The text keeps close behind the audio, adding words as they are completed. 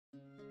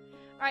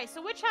Alright,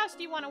 so which house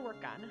do you want to work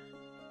on?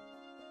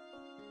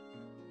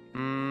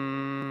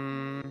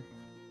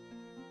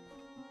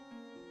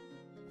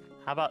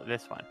 How about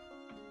this one?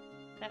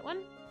 That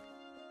one?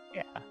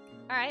 Yeah.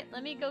 Alright,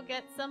 let me go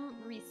get some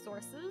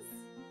resources.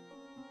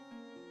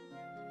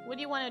 What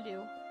do you want to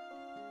do?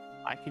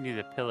 I can do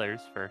the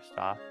pillars first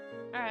off.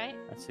 Alright.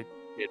 That's a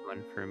good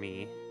one for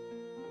me.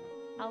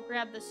 I'll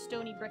grab the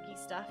stony bricky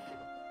stuff.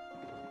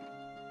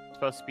 It's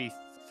supposed to be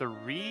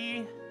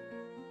three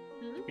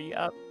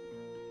up.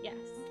 Yes.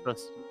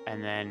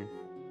 And then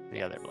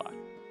the other block.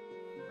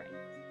 Right.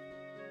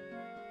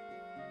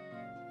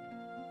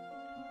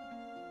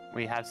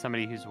 We have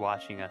somebody who's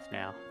watching us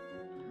now.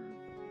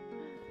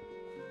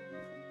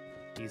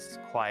 He's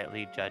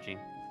quietly judging.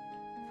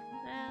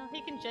 Well,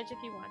 he can judge if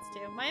he wants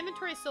to. My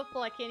inventory is so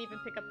full I can't even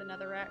pick up the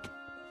netherrack.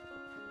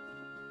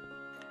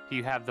 Do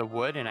you have the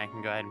wood and I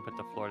can go ahead and put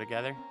the floor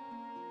together?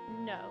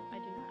 No, I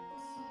do not.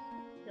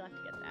 You'll have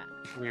to get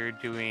that. We're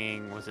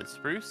doing, was it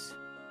spruce?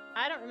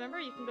 I don't remember.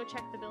 You can go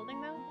check the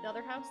building, though. The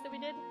other house that we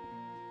did.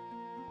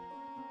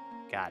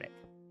 Got it.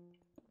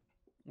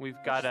 We've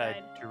got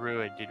a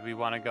druid. Did we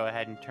want to go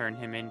ahead and turn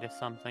him into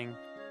something?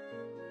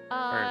 Do you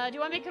want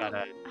to make him...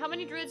 How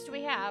many druids do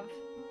we have?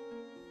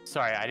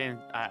 Sorry, I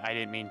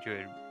didn't mean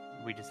druid.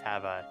 We just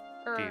have a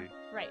dude.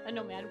 Right, a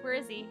nomad. Where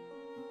is he?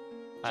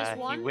 Just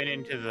one? He went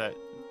into the...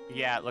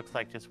 Yeah, it looks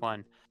like just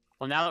one.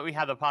 Well, now that we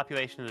have the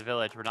population of the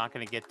village, we're not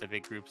going to get the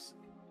big groups.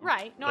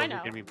 Right. No, I know.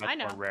 Those are going to be much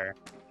more rare.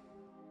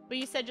 But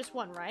you said just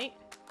one, right?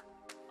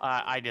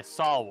 I just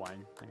saw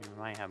one. I mean,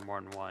 we might have more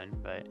than one,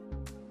 but...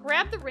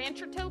 Grab the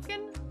rancher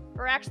token.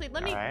 Or actually,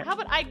 let me... Right. How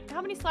about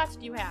how many slots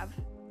do you have?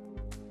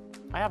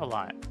 I have a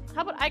lot.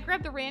 How about I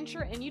grab the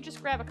rancher and you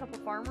just grab a couple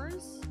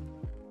farmers?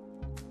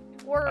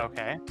 Or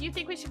okay. Do you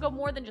think we should go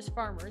more than just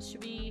farmers?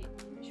 Should we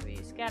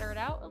scatter it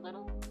out a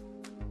little?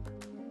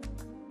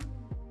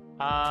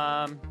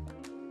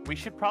 We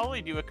should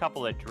probably do a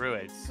couple of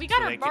druids. We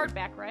got our bard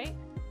back, right?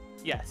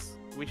 Yes.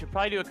 We should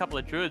probably do a couple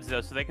of druids,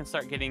 though, so they can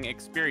start getting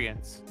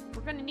experience.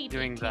 We're going to need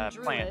doing the druids.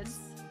 plants.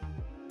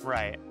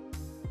 Right.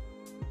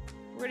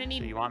 We're going to need...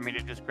 So you want me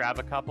to just grab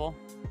a couple?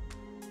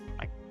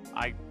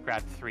 I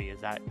grabbed 3.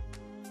 Is that...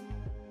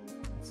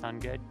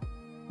 sound good?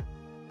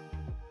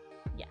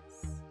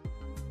 Yes.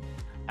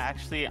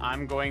 Actually,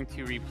 I'm going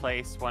to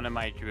replace one of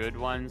my druid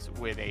ones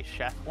with a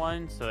chef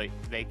one, so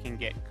they can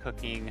get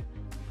cooking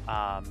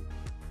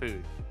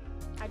food.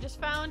 I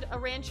just found a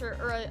rancher,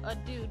 or a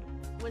dude.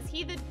 Was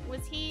he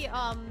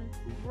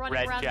running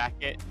Red around?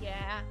 jacket?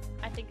 Yeah,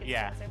 I think it's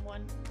the same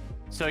one.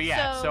 So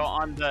yeah, so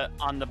on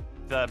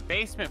the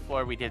basement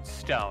floor we did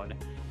stone,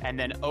 and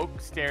then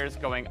oak stairs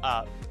going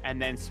up, and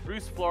then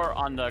spruce floor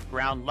on the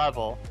ground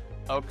level,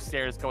 oak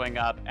stairs going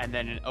up, and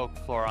then an oak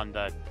floor on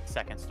the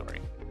second story.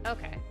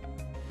 Okay.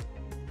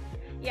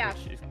 Yeah,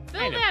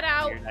 fill that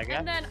out, weird,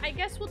 and then I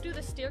guess we'll do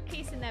the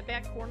staircase in that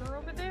back corner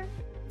over there.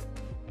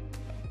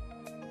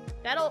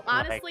 That'll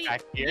honestly,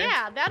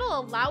 yeah, that'll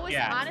allow us,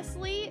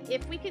 honestly,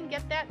 if we can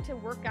get that to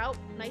work out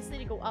nicely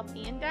to go up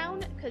and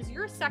down, because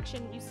your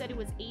section, you said it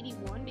was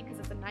 81 because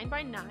it's a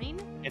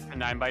 9x9. It's a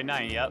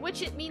 9x9, yep.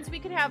 Which it means we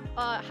could have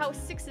house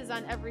 6s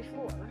on every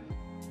floor.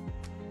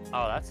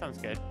 Oh, that sounds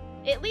good.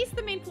 At least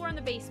the main floor and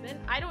the basement.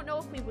 I don't know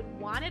if we would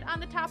want it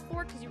on the top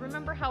floor, because you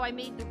remember how I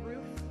made the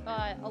roof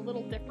a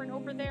little different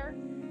over there?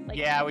 Like,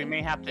 yeah, we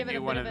may have to do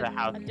one of the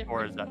house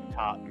floors up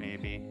top,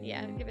 maybe.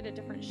 Yeah, give it a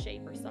different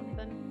shape or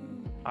something.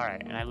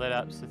 Alright, and I lit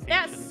up so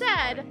that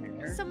said,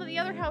 some of the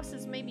other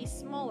houses may be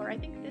smaller. I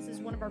think this is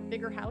one of our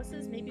bigger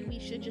houses. Maybe we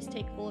should just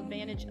take full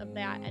advantage of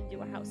that and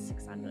do a house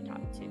 6 on the top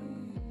too.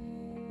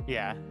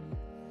 Yeah.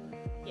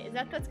 Yeah,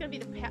 that's gonna be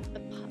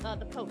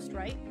the post,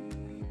 right?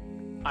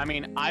 I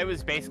mean, I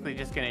was basically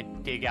just gonna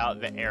dig out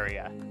the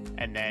area,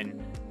 and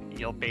then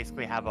you'll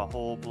basically have a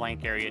whole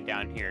blank area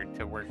down here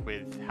to work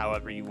with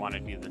however you want to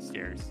do the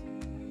stairs.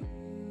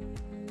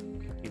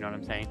 You know what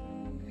I'm saying?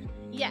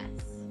 Yes.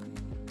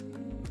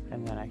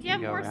 And then I can do you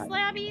have more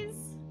slabbies?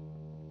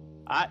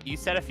 You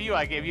said a few.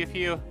 I gave you a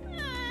few.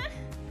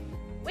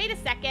 Wait a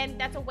second.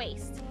 That's a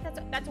waste.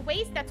 That's a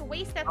waste. That's a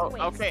waste. That's a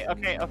waste. Okay.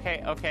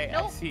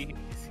 Nope. I see.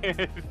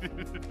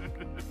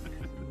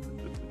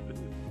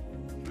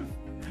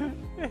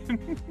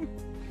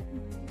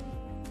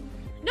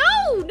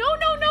 No!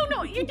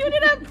 You're doing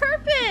it on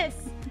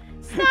purpose.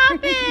 Stop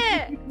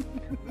it.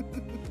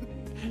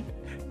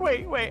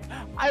 Wait.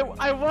 I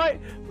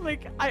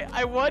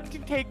want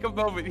to take a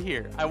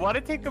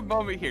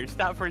moment here.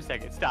 Stop for a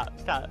second. Stop.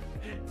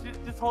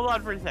 Just hold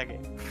on for a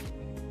second.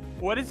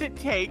 What does it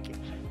take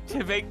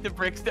to make the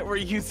bricks that we're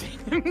using?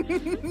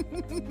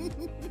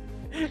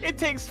 It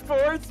takes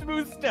 4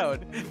 smooth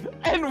stone.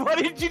 And what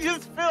did you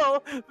just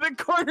fill the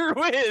corner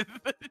with?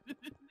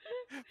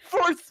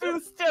 4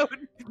 smooth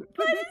stone.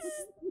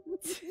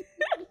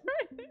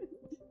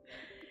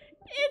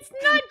 It's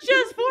not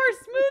just 4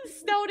 smooth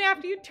stone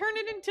after you turn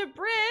it into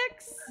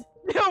bricks.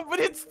 No, but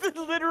it's the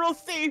literal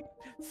same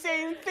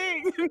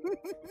thing.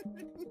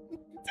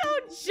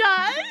 Don't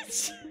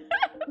judge.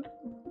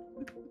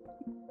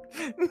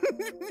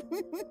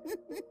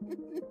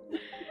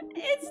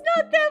 It's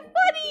not that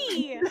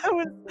funny.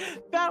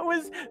 that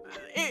was.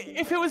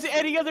 If it was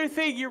any other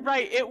thing, you're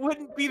right. It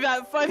wouldn't be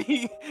that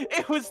funny.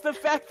 It was the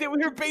fact that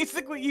we were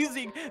basically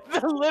using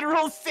the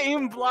literal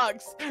same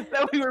blocks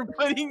that we were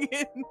putting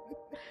in.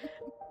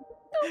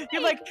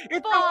 You're like,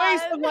 it's a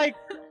waste. I'm like,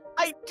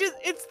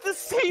 it's the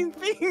same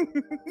thing.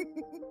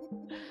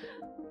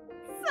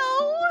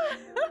 So.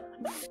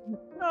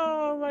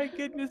 Oh my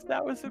goodness,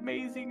 that was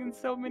amazing in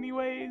so many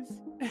ways.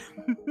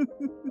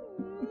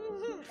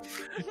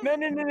 No,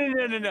 none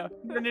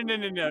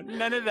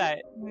of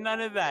that.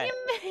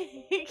 You're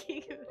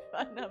making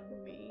fun of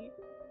me.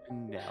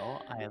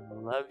 No, I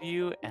love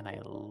you, and I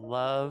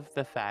love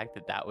the fact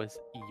that that was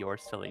your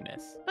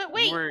silliness. But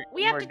wait,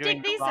 we have to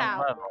dig these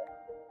out. Level.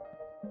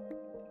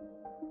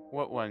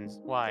 What ones?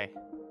 Why?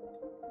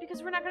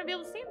 Because we're not going to be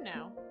able to see them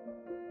now.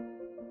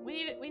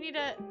 We need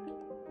a.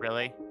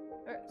 Really?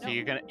 So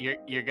no.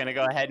 you're gonna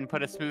go ahead and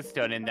put a smooth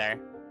stone in there.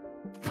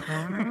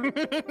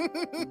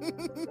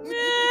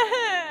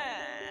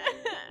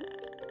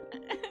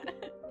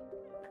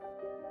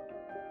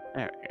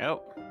 There we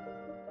go.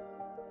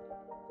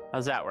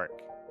 How's that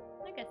work?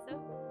 I guess so.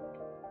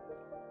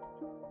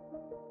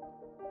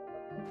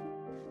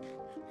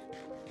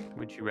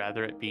 Would you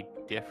rather it be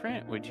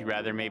different? Would you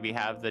rather maybe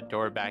have the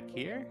door back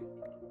here?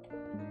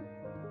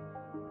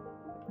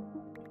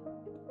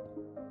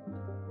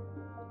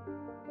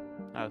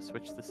 Oh,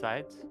 switch the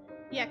sides?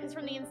 Yeah, because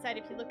from the inside,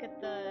 if you look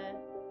at the...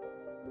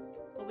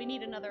 Well, we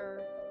need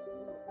another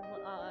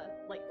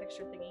light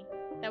fixture thingy.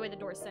 That way the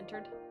door's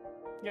centered.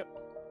 Yep. Do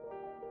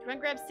you want to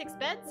grab 6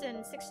 beds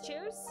and 6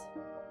 chairs?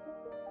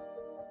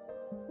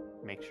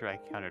 Make sure I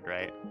counted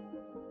right.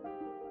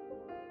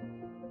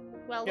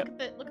 Well, look at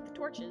the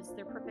torches.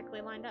 They're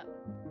perfectly lined up.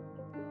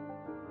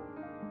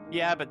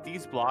 Yeah, but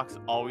these blocks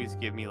always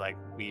give me like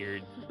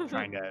weird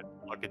trying to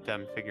look at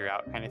them, figure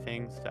out kind of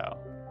things, so...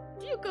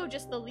 You go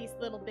just the least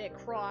little bit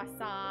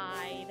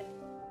cross-eyed.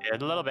 Yeah,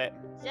 a little bit.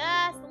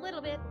 Just a little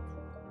bit.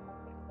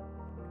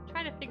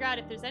 Trying to figure out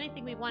if there's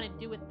anything we want to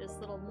do with this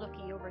little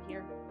nookie over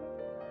here.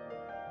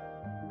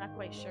 I'm not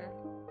quite sure.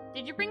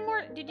 Did you bring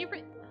more?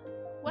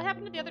 What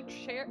happened to the other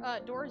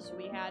doors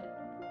we had?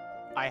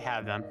 I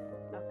have them.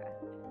 Okay.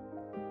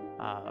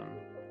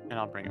 And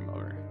I'll bring them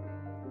over.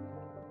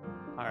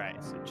 All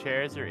right, so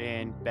chairs are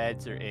in,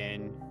 beds are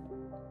in.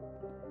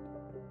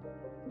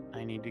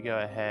 I need to go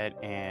ahead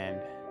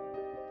and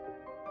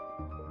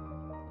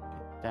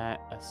get that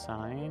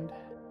assigned,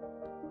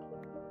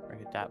 or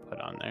get that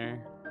put on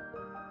there.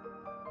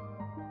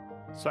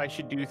 So I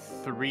should do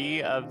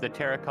 3 of the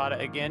terracotta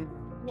again,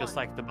 just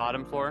like the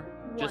bottom floor?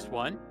 Just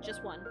one?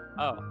 Just one.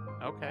 Oh,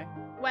 okay.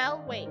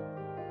 Well, wait.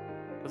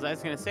 Because I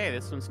was going to say,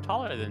 this one's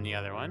taller than the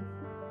other one.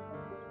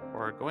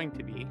 Or going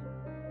to be.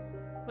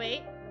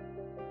 Wait.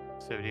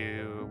 So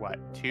do, what,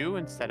 2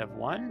 instead of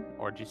 1?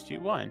 Or just do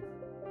 1?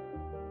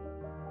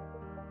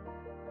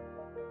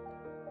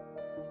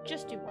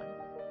 Just do 1.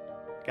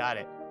 Got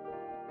it.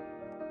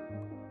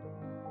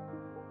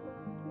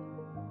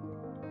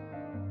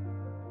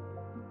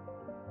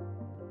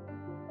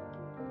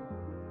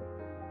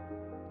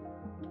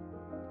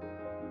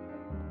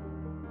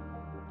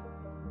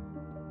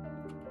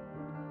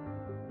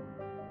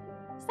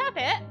 Stop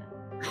it!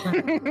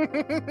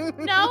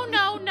 No,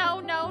 no, no,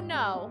 no,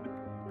 no.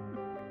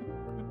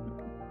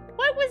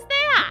 What was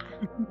that?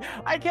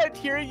 I kept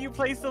hearing you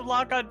place the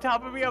block on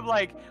top of me. I'm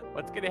like,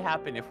 what's going to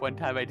happen if one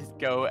time I just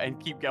go and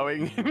keep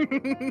going?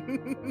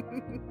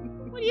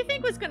 What do you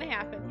think was going to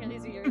happen? Here,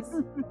 these are yours.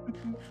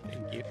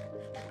 Thank you.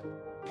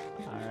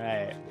 All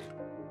right.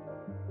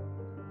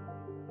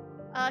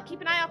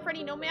 Keep an eye out for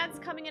any nomads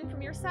coming in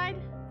from your side.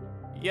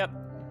 Yep.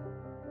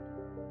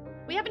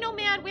 We have a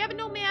nomad. We have a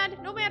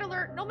nomad. Nomad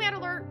alert. Nomad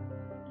alert.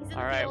 He's in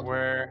the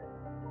field.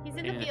 He's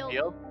in the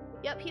field.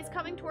 Yep, he's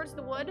coming towards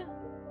the wood.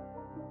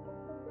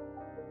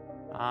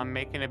 I'm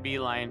making a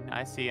beeline.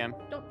 I see him.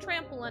 Don't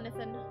trample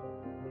anything.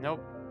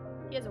 Nope.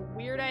 He has a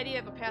weird idea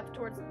of a path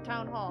towards the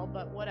town hall,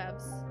 but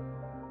whatevs.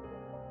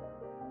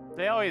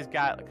 They always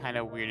got kind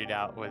of weirded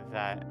out with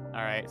that.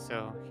 All right,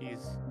 so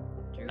he's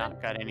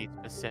not got any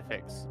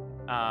specifics.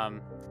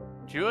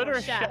 Druid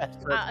or chef?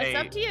 It's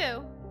up to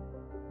you.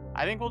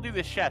 I think we'll do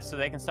the chef so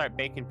they can start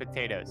baking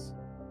potatoes.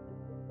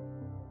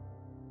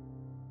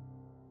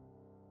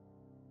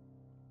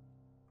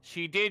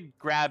 She did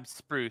grab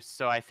spruce,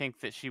 so I think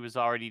that she was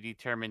already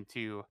determined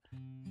to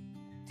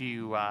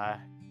do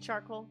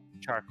charcoal.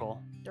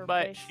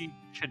 But she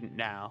shouldn't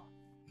now.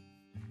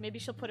 Maybe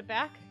she'll put it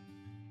back?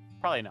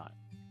 Probably not.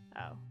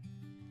 Oh.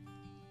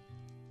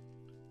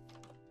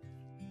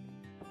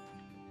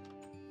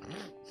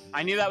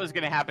 I knew that was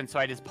going to happen, so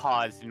I just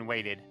paused and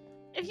waited.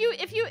 If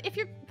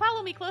you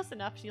follow me close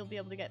enough, you'll be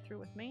able to get through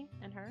with me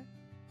and her.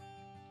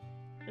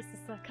 This is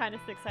kind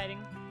of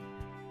exciting.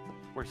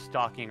 We're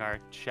stalking our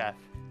chef.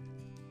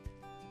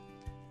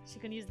 She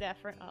can use that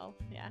for... Oh,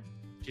 yeah.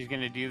 She's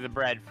going to do the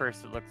bread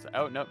first. It looks...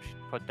 Oh, nope. She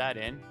put that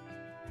in.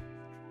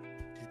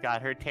 She's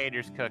got her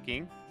taters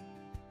cooking.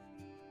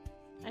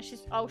 And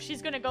she's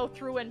going to go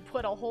through and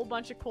put a whole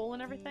bunch of coal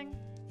and everything?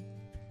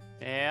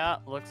 Yeah,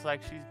 looks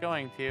like she's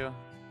going to.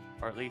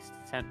 Or at least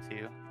attempt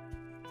to.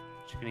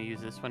 She's gonna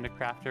use this one to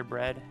craft her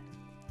bread.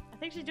 I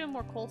think she's doing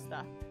more coal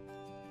stuff.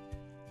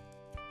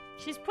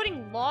 She's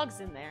putting logs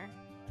in there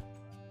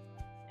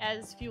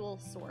as fuel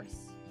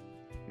source.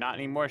 Not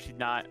anymore, she's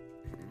not.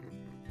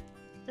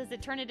 Does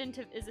it turn it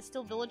into... Is it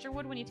still villager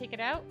wood when you take it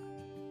out?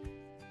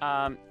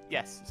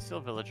 Yes, still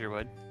villager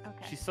wood.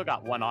 Okay. She's still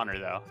got one on her,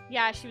 though.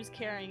 Yeah, she was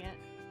carrying it.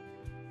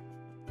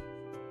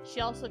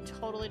 She also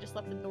totally just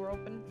left the door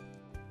open.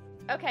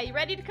 Okay, you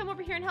ready to come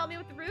over here and help me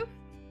with the roof?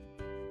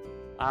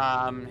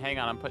 Hang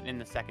on, I'm putting in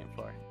the second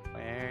floor.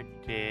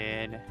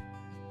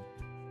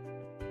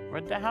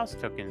 Where'd the house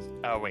tokens?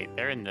 Oh, wait,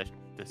 they're in the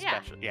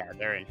special... Yeah,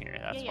 they're in here,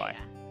 that's why.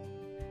 Yeah.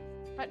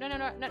 But no.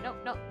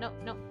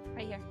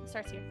 Right here. It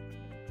starts here.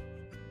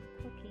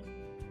 Okay.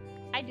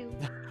 I do.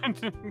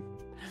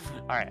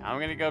 Alright, I'm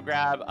gonna go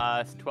grab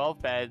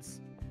 12 beds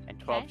and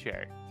 12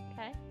 chairs.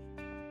 Okay.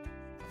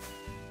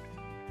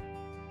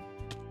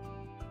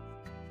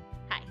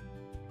 Hi.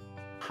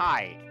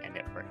 Hi, and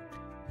it worked.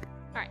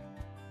 Alright.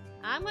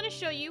 I'm gonna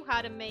show you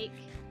how to make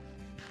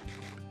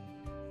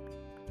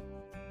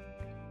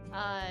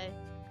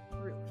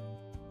roof.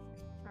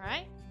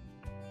 Alright?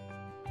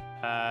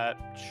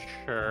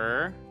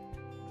 Sure.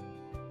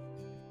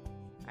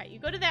 Alright, you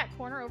go to that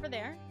corner over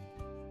there,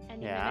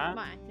 and you mimic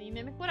mine. You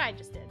mimic what I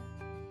just did.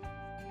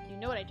 You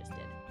know what I just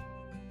did.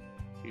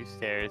 2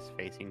 stairs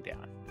facing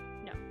down.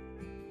 No.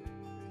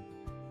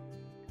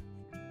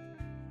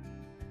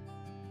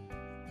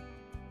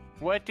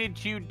 What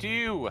did you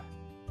do?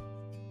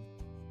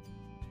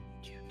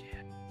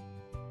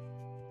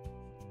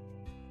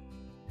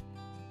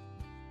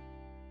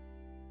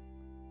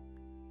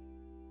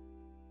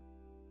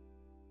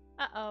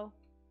 Uh-oh.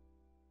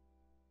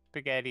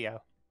 Spaghetti-o.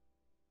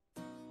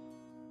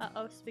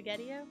 Uh-oh,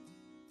 Spaghetti-o?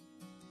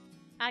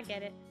 I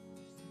get it.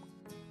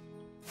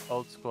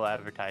 Old school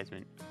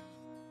advertisement.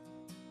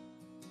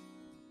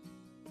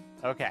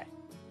 Okay.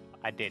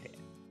 I did it.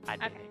 I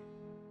did it.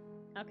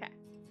 Okay.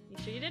 You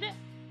sure you did it?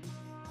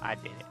 I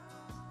did it.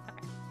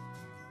 Okay.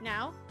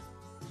 Now,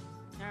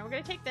 we're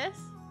gonna take this.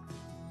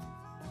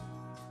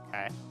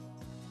 Okay.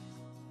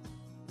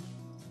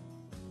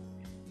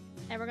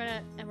 And we're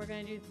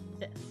gonna do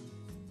this.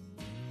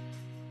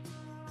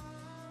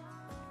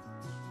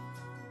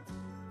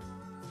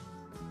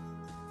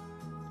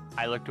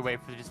 I looked away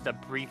for just the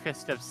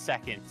briefest of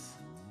seconds.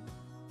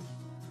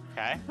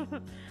 Okay.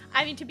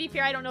 I mean, to be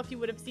fair, I don't know if you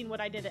would have seen what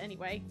I did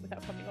anyway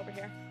without coming over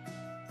here.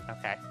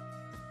 Okay.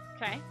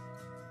 Okay.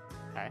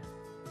 Okay.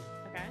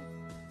 Okay.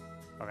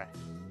 Okay.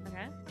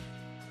 Okay.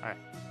 Alright.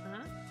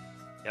 Uh-huh.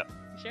 Yep.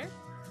 You sure?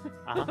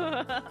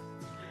 Uh-huh.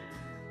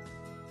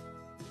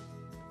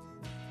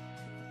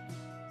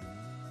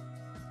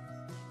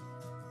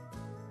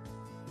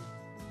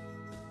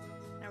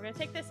 Now we're gonna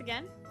take this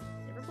again.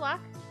 Different block.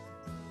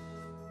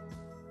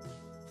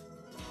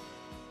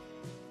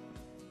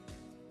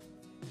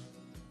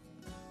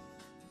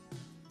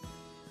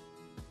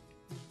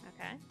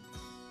 Okay.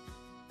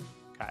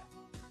 Okay.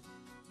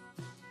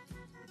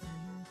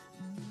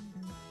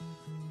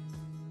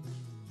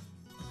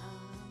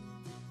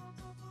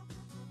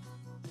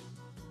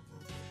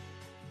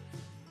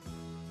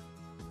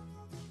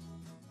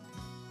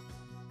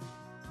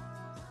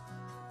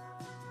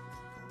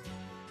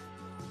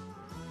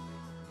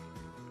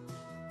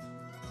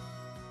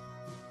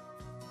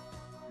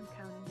 I'm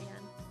counting again.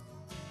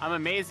 I'm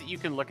amazed that you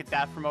can look at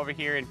that from over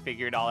here and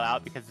figure it all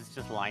out because it's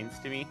just lines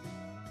to me.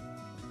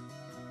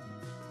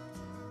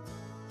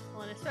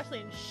 Well, and especially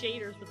in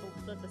shaders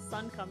with the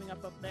sun coming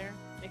up there,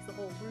 makes the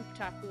whole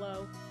rooftop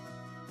glow.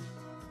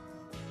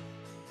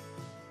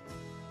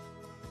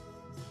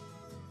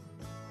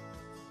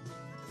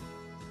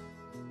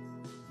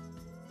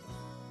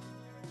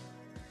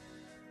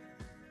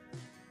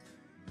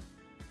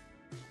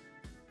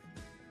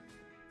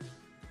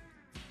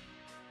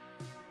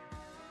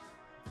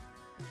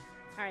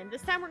 Alright,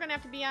 this time we're gonna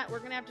have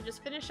to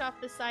just finish off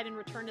this side and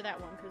return to that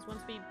one, because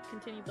once we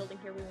continue building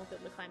here, we won't be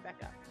able to climb back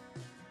up.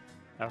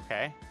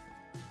 Okay.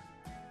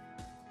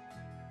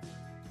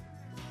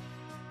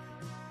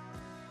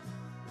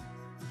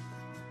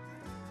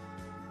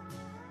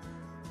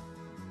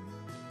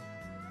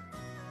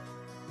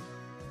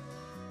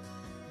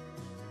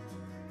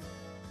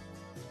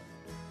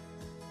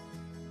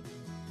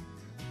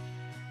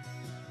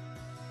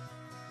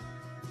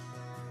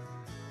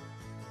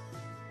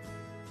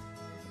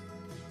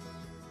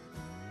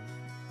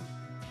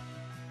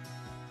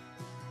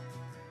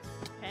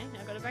 Okay,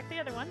 now go to back to the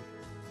other one.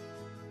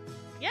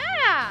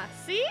 Yeah!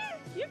 See?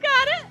 You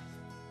got it!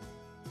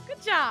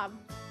 Good job!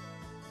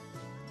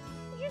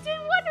 You did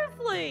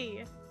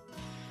wonderfully!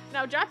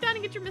 Now drop down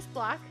and get your mist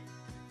block.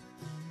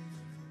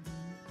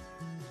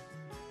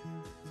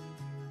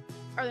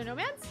 Are there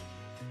nomads?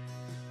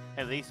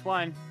 At least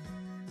one.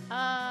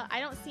 I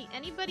don't see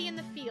anybody in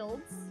the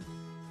fields.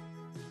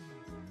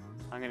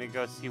 I'm gonna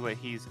go see what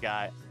he's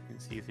got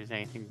and see if there's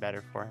anything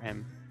better for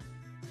him.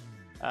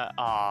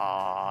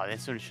 Aw,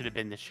 this one should have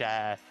been the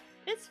chef.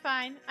 It's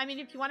fine. I mean,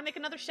 if you want to make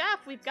another chef,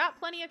 we've got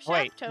plenty of chef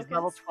Wait, tokens. he's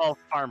level 12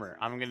 farmer.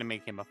 I'm gonna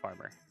make him a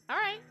farmer.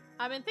 Alright.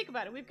 I mean, think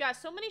about it. We've got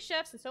so many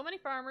chefs and so many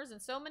farmers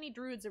and so many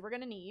druids that we're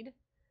gonna need.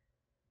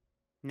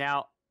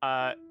 Now,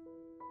 I'm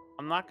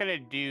not gonna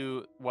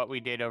do what we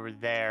did over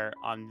there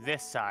on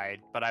this side,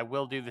 but I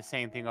will do the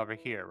same thing over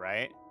here,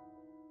 right?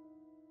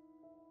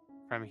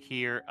 From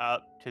here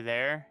up to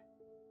there.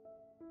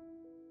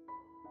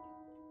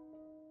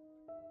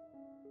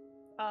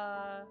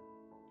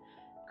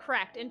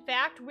 Correct. In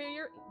fact,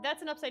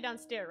 that's an upside down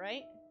stair,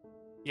 right?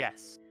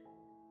 Yes.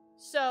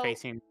 So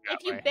Facing that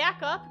if you way.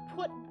 back up,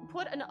 put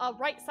a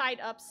right side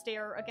up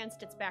stair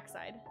against its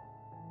backside.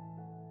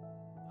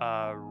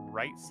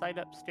 Right side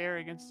up stair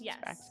against Yes.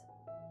 its back.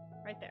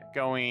 Right there.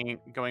 Going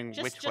which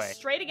way? Just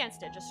straight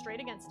against it. Just straight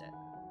against it.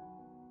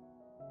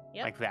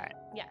 Yep. Like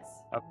that.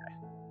 Yes. Okay.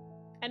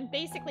 And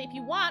basically, if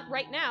you want,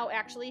 right now,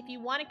 actually, if you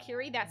want to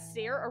carry that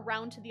stair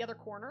around to the other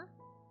corner,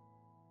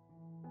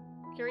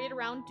 carry it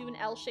around, do an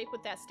L shape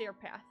with that stair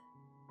path.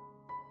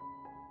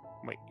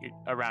 Wait,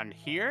 around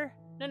here?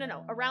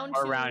 No. Around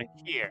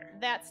here.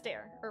 That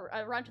stair. Or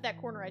around to that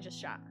corner I just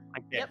shot.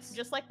 Like this. Yep,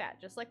 just like that.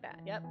 Just like that.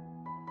 Yep.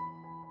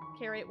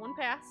 Carry it one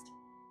past.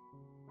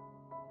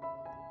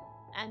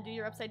 And do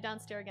your upside down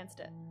stair against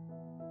it.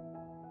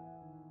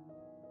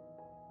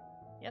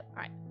 Yep,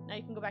 alright. Now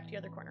you can go back to the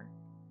other corner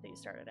that you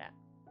started at.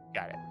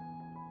 Got it.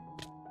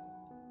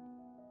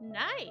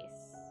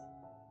 Nice!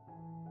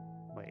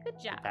 Wait, Good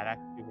job. did that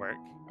actually work?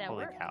 That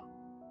Holy worked. cow.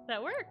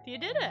 That worked. You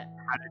did it.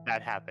 How did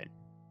that happen?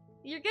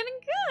 You're getting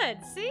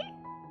good, see?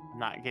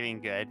 Not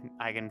getting good.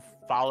 I can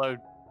follow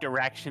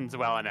directions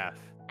well enough.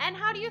 And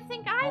how do you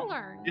think I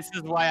learned? This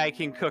is why I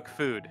can cook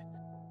food.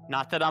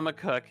 Not that I'm a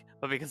cook,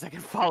 but because I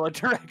can follow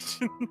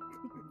directions.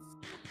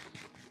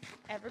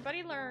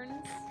 Everybody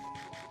learns.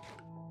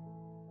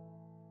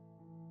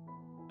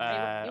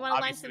 You want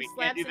to line some we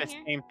slabs can't do in the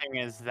here? same thing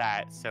as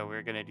that, so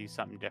we're gonna do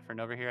something different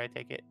over here, I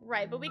take it.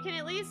 Right, but we can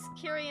at least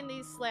carry in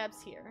these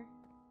slabs here.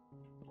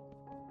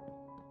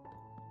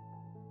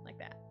 Like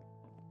that.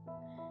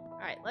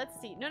 Alright, let's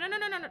see. No.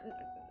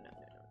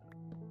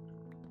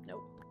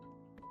 Nope.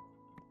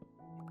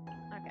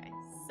 Okay,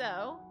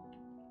 so...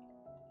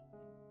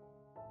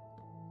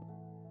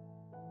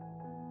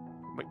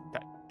 Wait,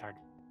 darn.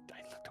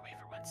 I looked away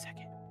for 1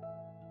 second.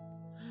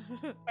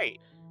 Wait,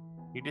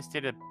 you just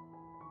did a...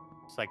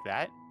 Just like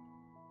that?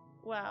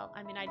 Well,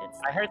 I mean, I did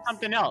slabs. I heard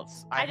something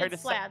else. I heard did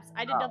slabs.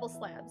 I did double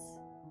slabs.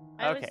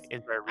 Okay,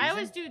 is there a reason? I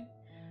always do...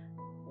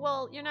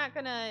 Well, you're not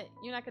gonna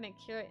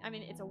carry... I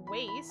mean, it's a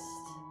waste.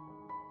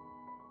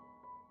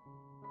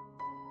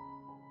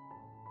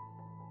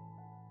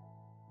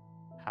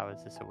 How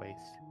is this a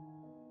waste?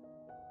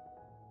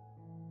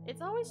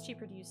 It's always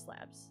cheaper to use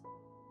slabs.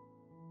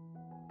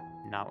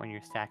 Not when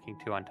you're stacking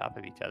two on top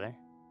of each other.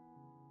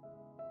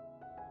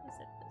 Yes,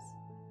 it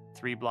is.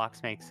 3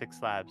 blocks make 6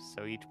 slabs,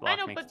 so each block I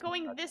know, makes but 2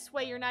 going slabs. this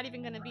way, you're not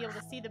even going to be able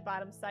to see the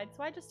bottom side,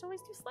 so I just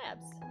always do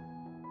slabs.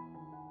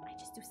 I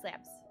just do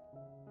slabs.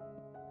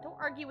 Don't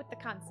argue with the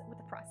concept, with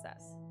the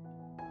process.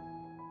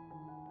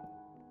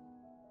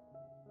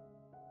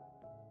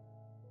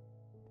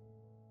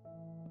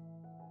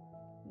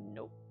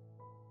 Nope.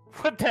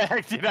 What the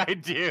heck did I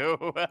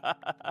do?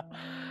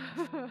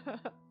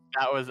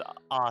 That was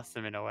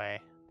awesome in a way.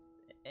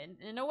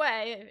 In a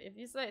way, if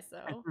you say so.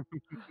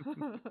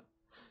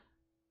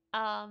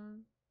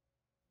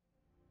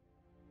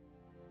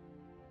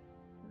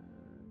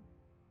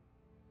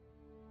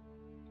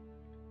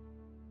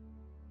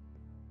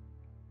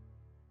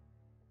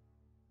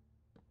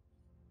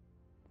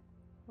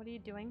 What are you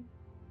doing?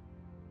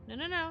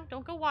 No.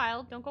 Don't go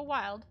wild. Don't go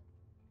wild.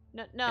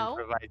 No.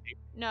 Improvising.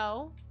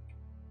 No.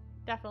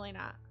 Definitely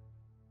not.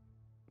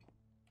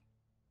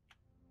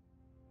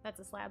 That's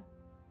a slab.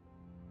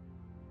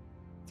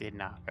 Did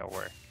not go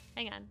work.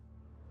 Hang on.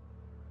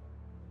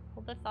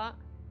 Hold that thought.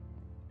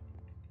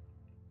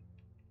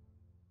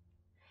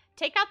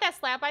 Take out that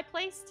slab I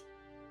placed.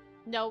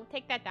 No,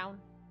 take that down.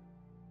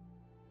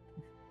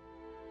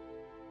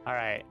 All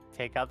right,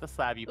 take out the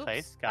slab you Oops.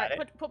 placed. Got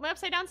Alright, put my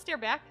upside down stair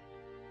back.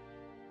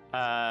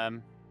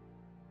 it.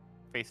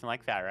 Facing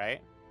like that,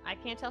 right? I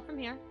can't tell from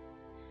here.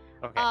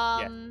 Okay.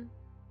 Yes.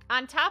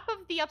 On top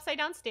of the upside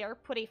down stair,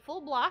 put a full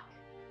block.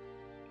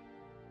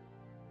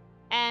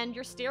 And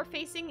your stair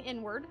facing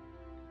inward.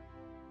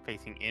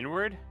 Facing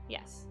inward.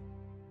 Yes.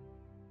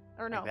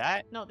 Or no. Like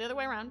that? No, the other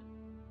way around.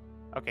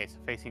 Okay, so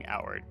facing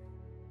outward.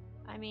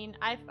 I mean,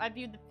 I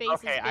viewed the face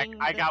Okay, as being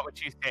I got what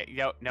you said.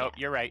 No, Yeah.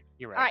 you're right.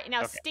 You're right. All right,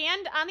 now okay.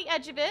 stand on the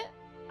edge of it,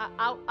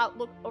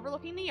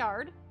 overlooking the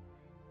yard.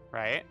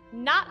 Right.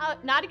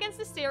 Not against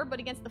the stair, but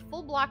against the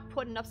full block.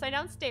 Put an upside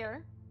down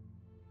stair.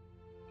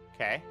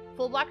 Okay.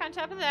 Full block on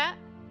top of that.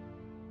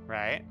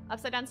 Right.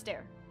 Upside down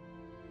stair.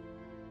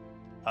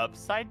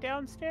 Upside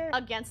down stair?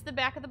 Against the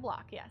back of the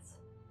block. Yes.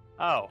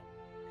 Oh.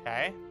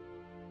 Okay.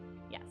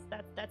 Yes.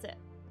 That's it.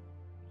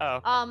 Oh.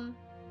 Okay.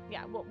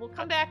 Yeah. We'll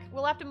come back.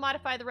 We'll have to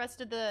modify the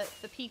rest of the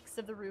peaks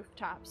of the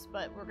rooftops,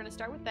 but we're gonna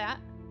start with that.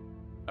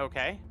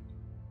 Okay.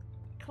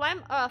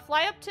 Climb.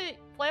 Fly up to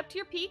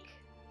your peak.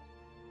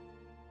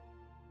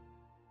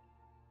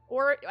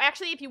 Or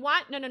actually, if you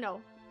want,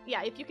 no.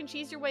 Yeah, if you can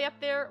cheese your way up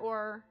there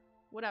or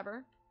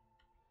whatever.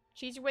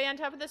 Cheese your way on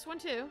top of this one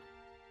too.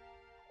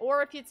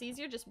 Or if it's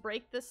easier, just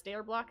break the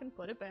stair block and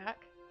put it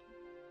back.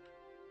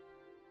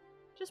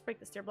 Just break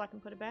the stair block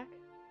and put it back.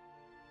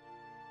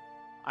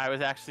 I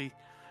was actually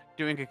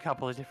doing a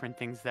couple of different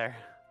things there.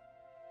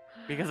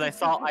 Because I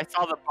saw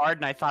the bard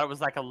and I thought it was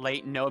like a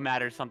late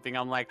nomad or something.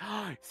 I'm like,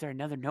 oh, is there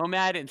another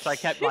nomad? And so I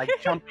kept like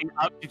jumping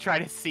up to try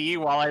to see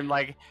while I'm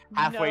like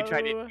halfway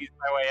trying to ease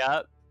my way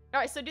up.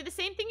 Alright, so do the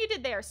same thing you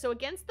did there. So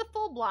against the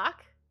full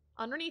block,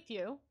 underneath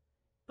you,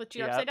 put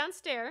your upside down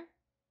stair.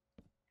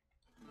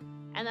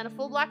 And then a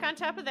full block on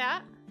top of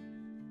that.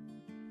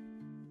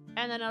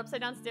 And then an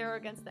upside down stair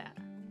against that.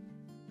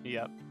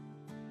 Yep.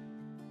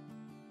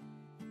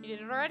 You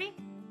did it already?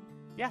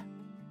 Yeah.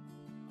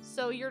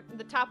 So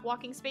the top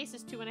walking space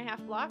is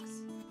 2.5 blocks.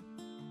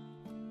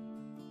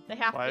 The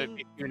half Why would it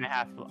be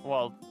 2.5?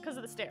 Well, because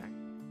of the stair.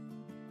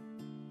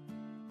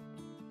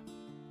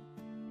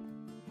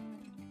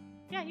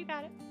 Yeah, you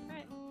got it. All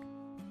right.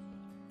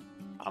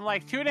 I'm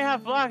like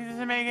 2.5 blocks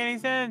doesn't make any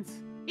sense.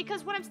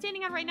 Because what I'm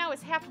standing on right now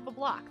is half of a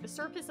block. The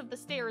surface of the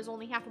stair is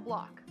only half a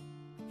block.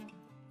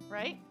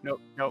 Right?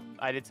 Nope.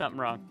 I did something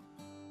wrong.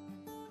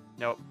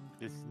 Nope.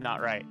 This is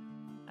not right.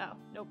 Oh,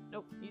 nope.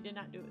 You did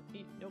not do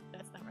it. Nope,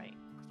 that's not right.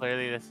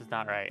 Clearly, this is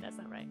not right. That's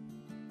not right.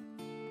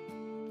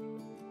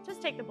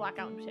 Just take the block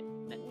out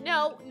and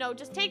no,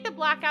 just take the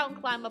block out and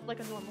climb up like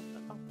a normal.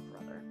 Oh,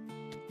 brother.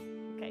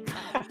 Okay,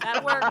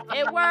 that'll work.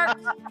 It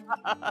worked.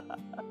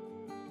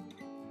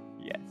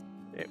 Yes,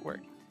 it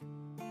worked.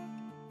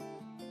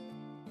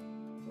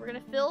 We're gonna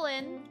fill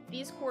in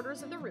these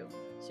quarters of the roof.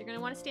 So you're gonna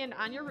want to stand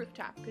on your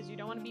rooftop because you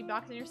don't want to be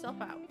boxing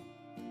yourself out.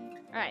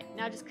 All right,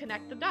 now just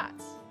connect the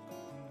dots.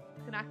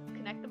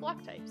 Connect the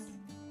block types.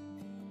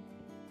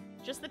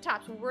 Just the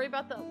tops. We'll worry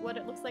about what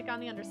it looks like on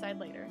the underside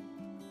later.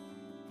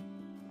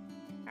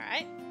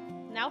 Alright.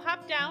 Now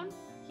hop down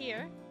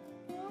here.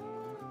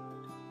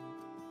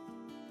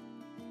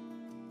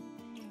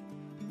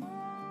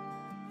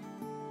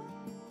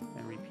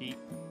 And repeat.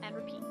 And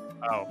repeat.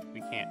 Oh, we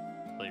can't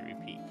really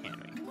repeat,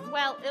 can we?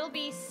 Well, it'll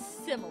be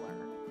similar.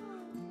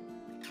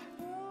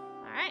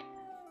 Alright.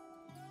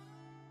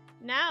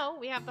 Now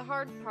we have the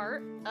hard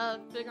part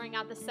of figuring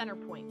out the center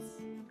points.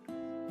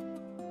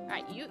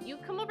 Alright, you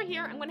come over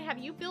here. I'm going to have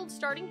you build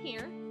starting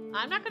here.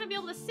 I'm not going to be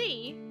able to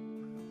see.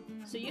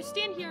 So you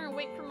stand here and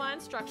wait for my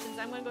instructions.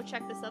 I'm going to go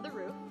check this other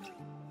roof.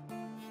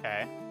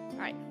 Okay.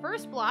 Alright,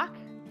 first block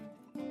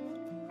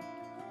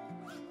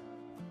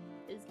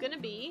is going to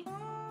be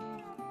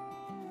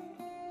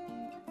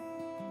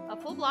a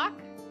full block.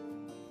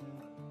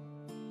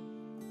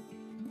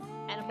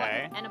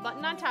 And a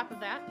button on top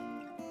of that.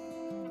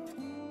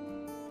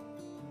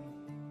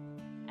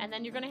 And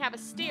then you're going to have a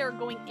stair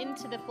going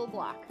into the full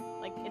block.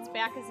 Like, its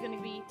back is going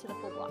to be to the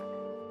full block.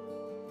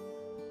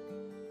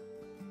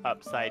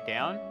 Upside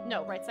down?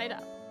 No, right side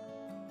up.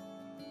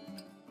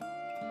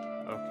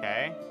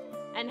 Okay.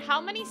 And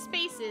how many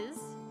spaces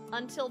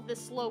until the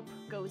slope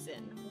goes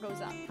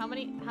up? How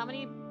many?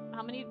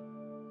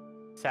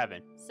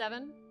 7.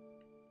 7?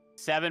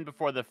 7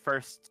 before the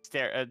first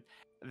stair.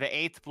 The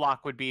 8th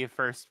block would be the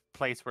first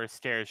place where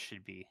stairs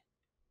should be.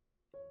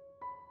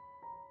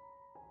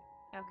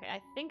 Okay,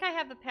 I think I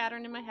have the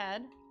pattern in my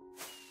head.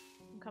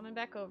 I'm coming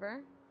back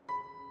over.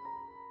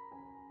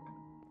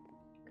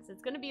 Because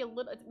it's going to be a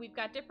little... We've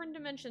got different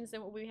dimensions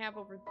than what we have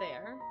over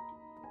there.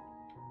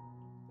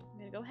 I'm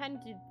going to go ahead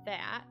and do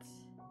that.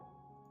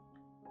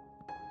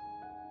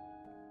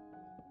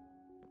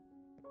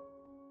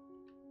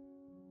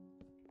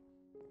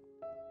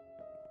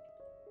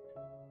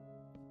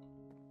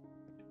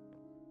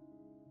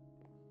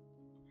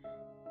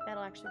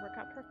 That'll actually work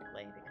out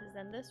perfectly, because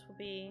then this will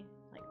be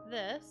like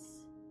this.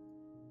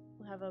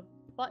 We'll have a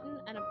button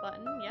and a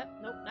button. Yep,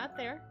 nope, not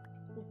there.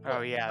 We'll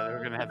Oh yeah,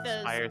 we're gonna have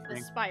the spire thing.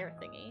 The spire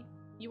thingy.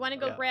 You want to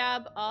go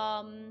grab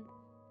an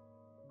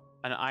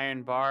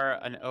iron bar,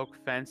 an oak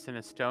fence, and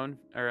a stone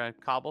or a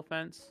cobble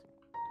fence.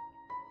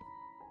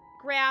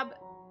 Grab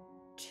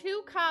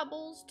 2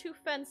 cobbles, 2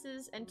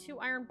 fences, and 2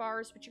 iron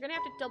bars. But you're gonna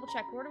have to double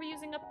check. What are we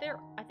using up there?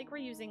 I think we're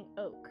using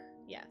oak.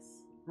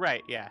 Yes.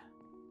 Right. Yeah.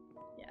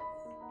 Yes.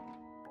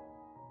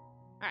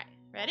 All right.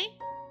 Ready?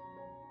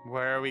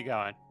 Where are we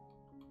going?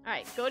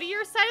 Alright, go to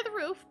your side of the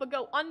roof, but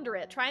go under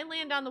it. Try and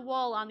land on the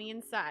wall on the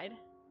inside.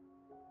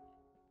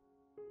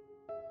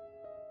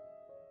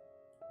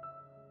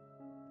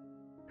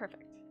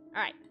 Perfect.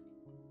 Alright.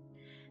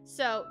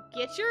 So,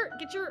 get your,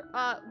 do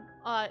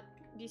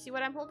you see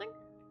what I'm holding?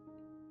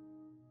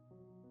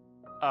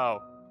 Oh,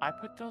 I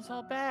put those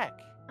all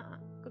back.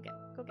 Go get.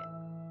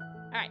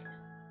 Alright,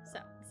 so,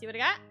 see what I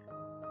got?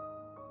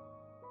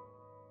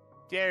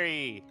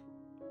 Dairy.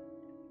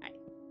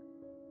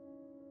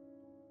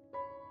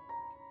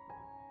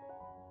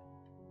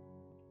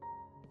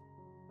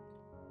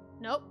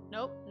 Nope.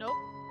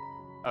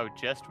 Oh,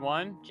 just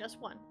one? Just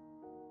one.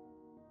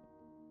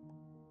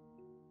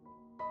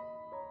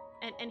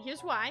 And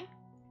here's why.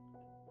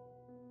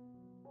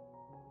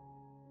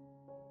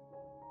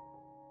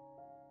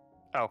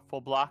 Oh,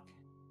 full block?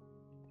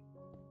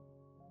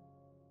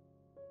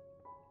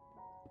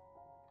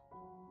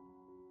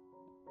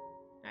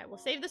 Alright, we'll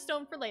save the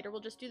stone for later.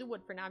 We'll just do the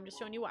wood for now. I'm just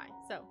showing you why.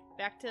 So,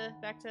 back to...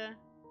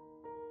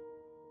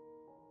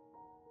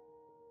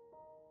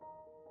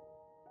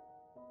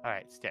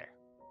 Alright, stair.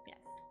 Yes.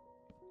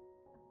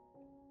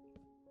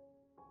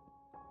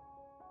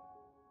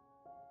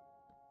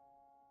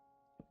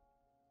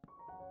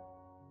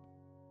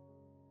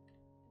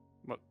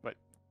 What?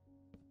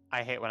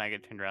 I hate when I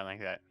get turned around like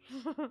that.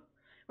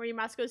 Where your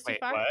mouse goes too Wait,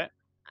 far? what?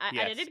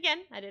 I did it again.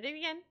 I did it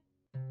again.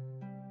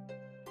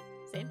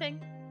 Same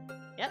thing.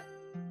 Yep.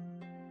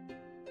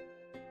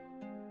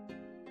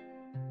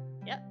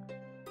 Yep.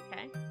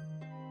 Okay.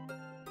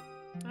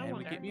 And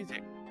we get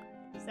music.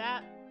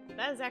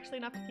 That is actually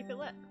enough to keep it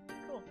lit.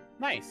 Cool.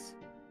 Nice.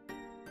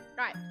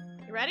 Alright.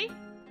 You ready?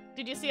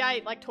 Did you see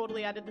I, like,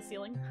 totally added the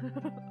ceiling?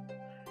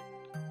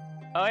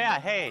 Oh yeah,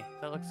 hey,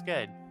 that looks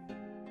good.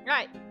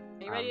 Alright.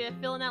 Are you ready to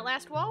fill in that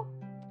last wall?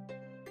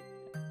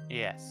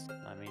 Yes.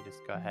 Let me just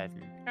go ahead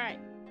and... Alright.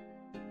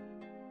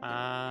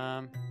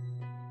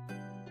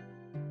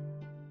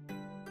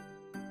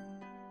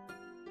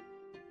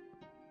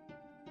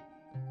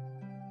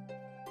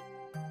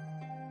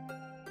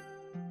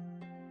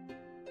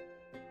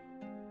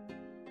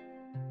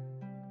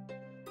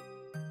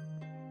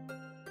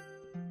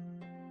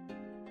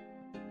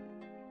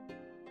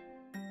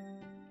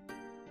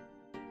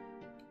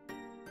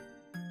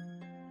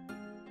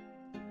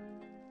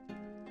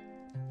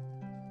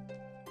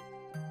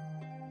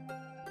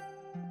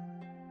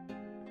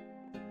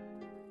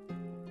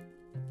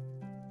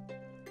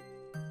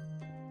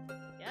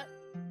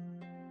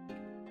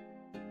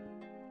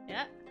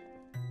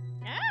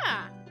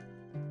 Yeah.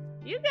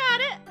 You got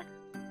it.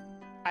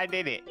 I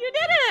did it. You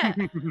did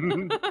it.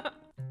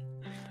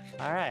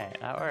 Alright,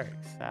 that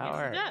works. That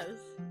works. It does.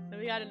 So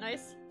we got a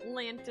nice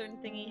lantern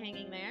thingy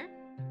hanging there.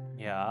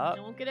 Yup.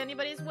 It won't get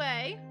anybody's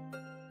way.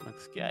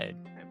 Looks good.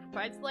 It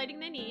provides the lighting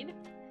they need.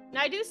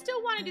 Now I do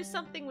still want to do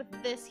something with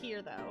this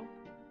here though.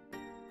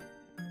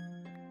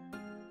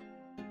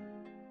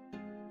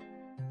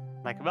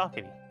 Like a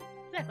balcony.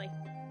 Exactly.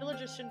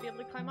 Villagers shouldn't be able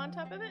to climb on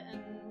top of it,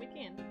 and we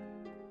can.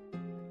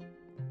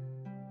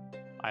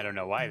 I don't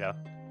know why though.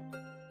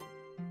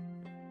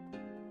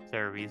 Is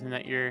there a reason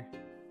that you're...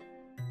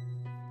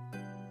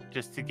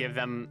 Just to give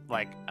them,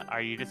 like,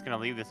 are you just gonna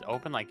leave this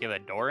open? Like, give a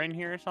door in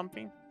here or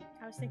something?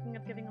 I was thinking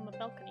of giving them a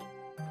balcony.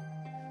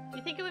 Do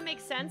you think it would make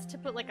sense to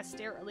put, like, a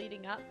stair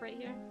leading up right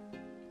here?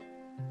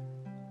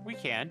 We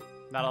can.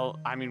 That'll,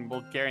 I mean,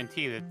 we'll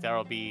guarantee that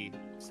there'll be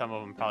some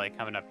of them probably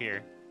coming up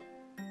here.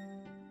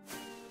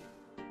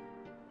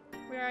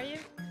 Where are you?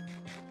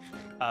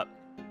 Up.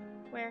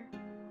 Where?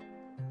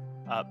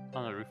 Up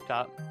on the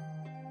rooftop.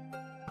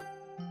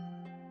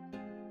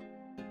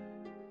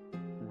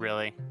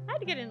 Really? I had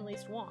to get in at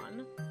least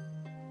one.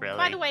 Really?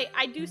 By the way,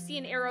 I do see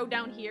an arrow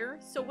down here,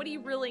 so what are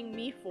you rilling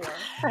me for?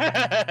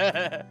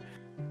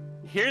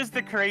 Here's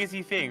the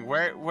crazy thing.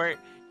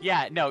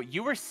 Yeah, no,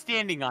 you were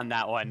standing on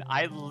that one.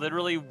 I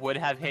literally would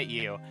have hit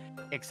you,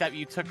 except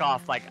you took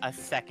off like a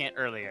second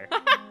earlier.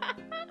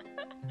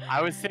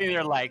 I was sitting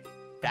there like,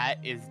 that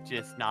is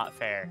just not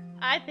fair.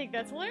 I think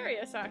that's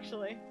hilarious,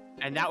 actually.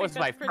 And that was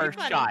my first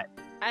shot.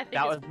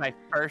 That was my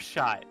first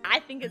shot. I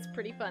think it's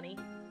pretty funny.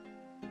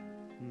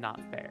 Not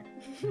fair.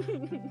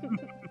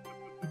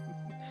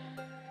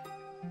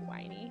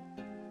 Whiny.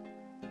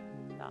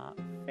 Not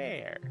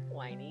fair.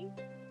 Whiny.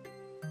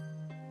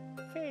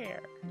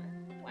 Fair.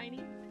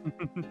 Whiny.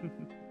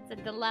 It's a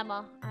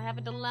dilemma. I have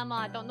a dilemma.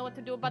 I don't know what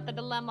to do about the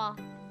dilemma.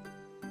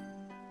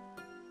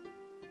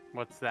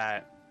 What's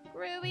that?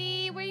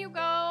 Ruby, where you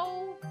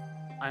go?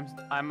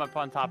 I'm up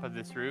on top of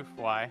this roof.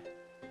 Why?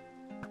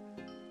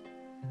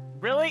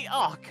 Really?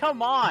 Oh,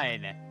 come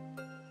on!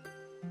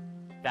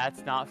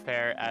 That's not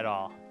fair at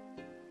all.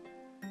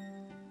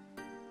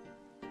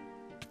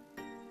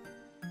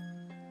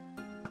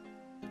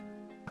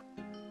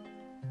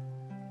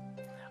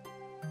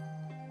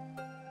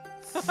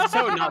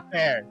 So not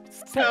fair.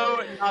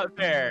 So not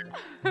fair.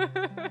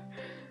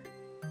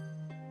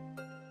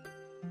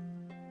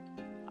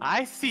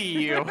 I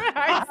see you.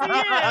 I see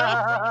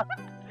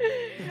you.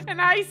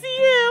 And I see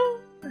you.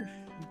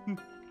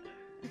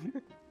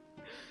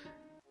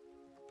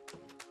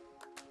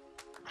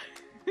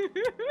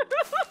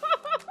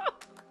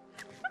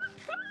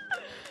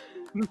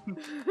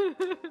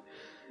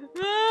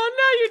 Oh,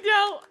 no, you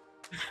don't.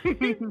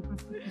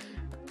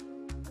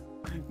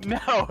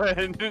 No.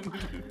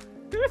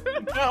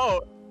 No.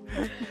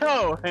 No. No.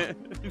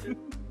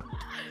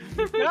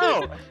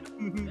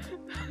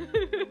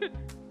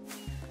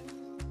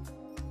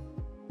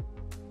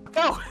 No.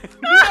 No.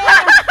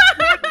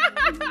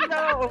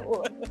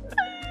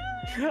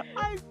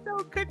 I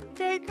still couldn't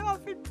take off.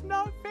 It's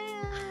not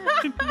fair.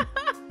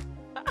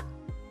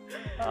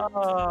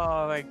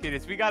 Oh my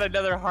goodness, we got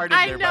another heart in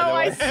there, by the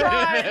way. I know,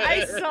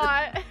 I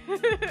saw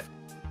it.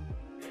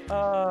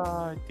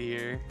 Oh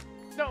dear.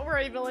 Don't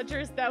worry,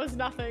 villagers, that was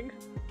nothing.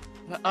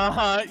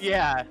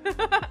 Yeah.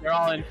 They're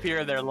all in fear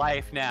of their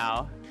life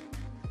now.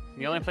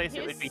 The only place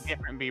it would be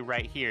different would be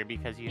right here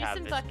because you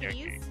have this staircase.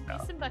 Use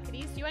some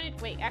bucketies. Do you want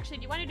to wait? Actually,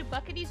 do you want to do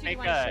bucketies or do you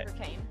Make want a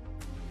sugarcane?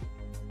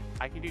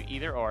 I can do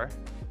either or.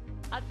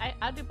 I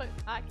can do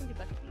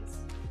buckwheats.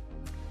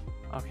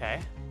 Okay.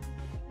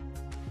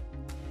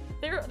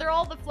 They're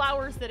all the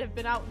flowers that have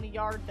been out in the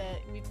yard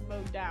that we've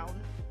mowed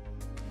down.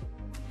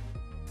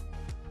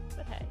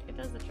 But hey, it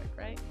does the trick,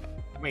 right?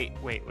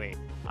 Wait.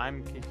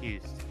 I'm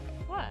confused.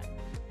 What?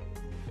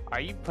 Are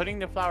you putting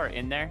the flower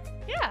in there?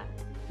 Yeah.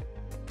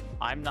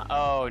 I'm not.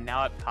 Oh,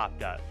 now it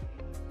popped up.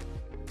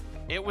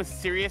 It was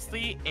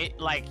seriously, it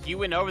like you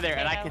went over there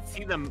and I could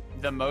see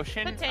the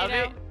motion of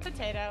it.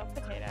 Potato.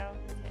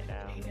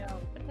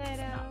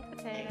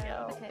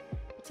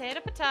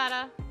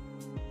 Patata.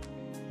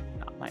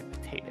 Not my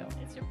potato.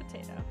 It's your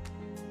potato.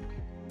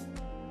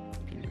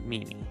 Being a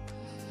meanie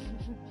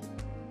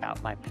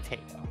about my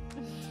potato.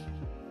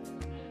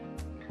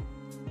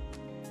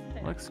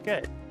 Looks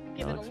good.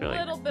 Give it looks a really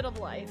little bit of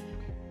life.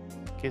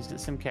 Gives it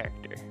some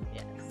character.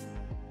 Yes.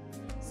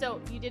 So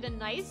you did a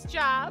nice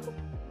job.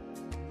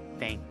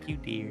 Thank you,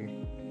 dear.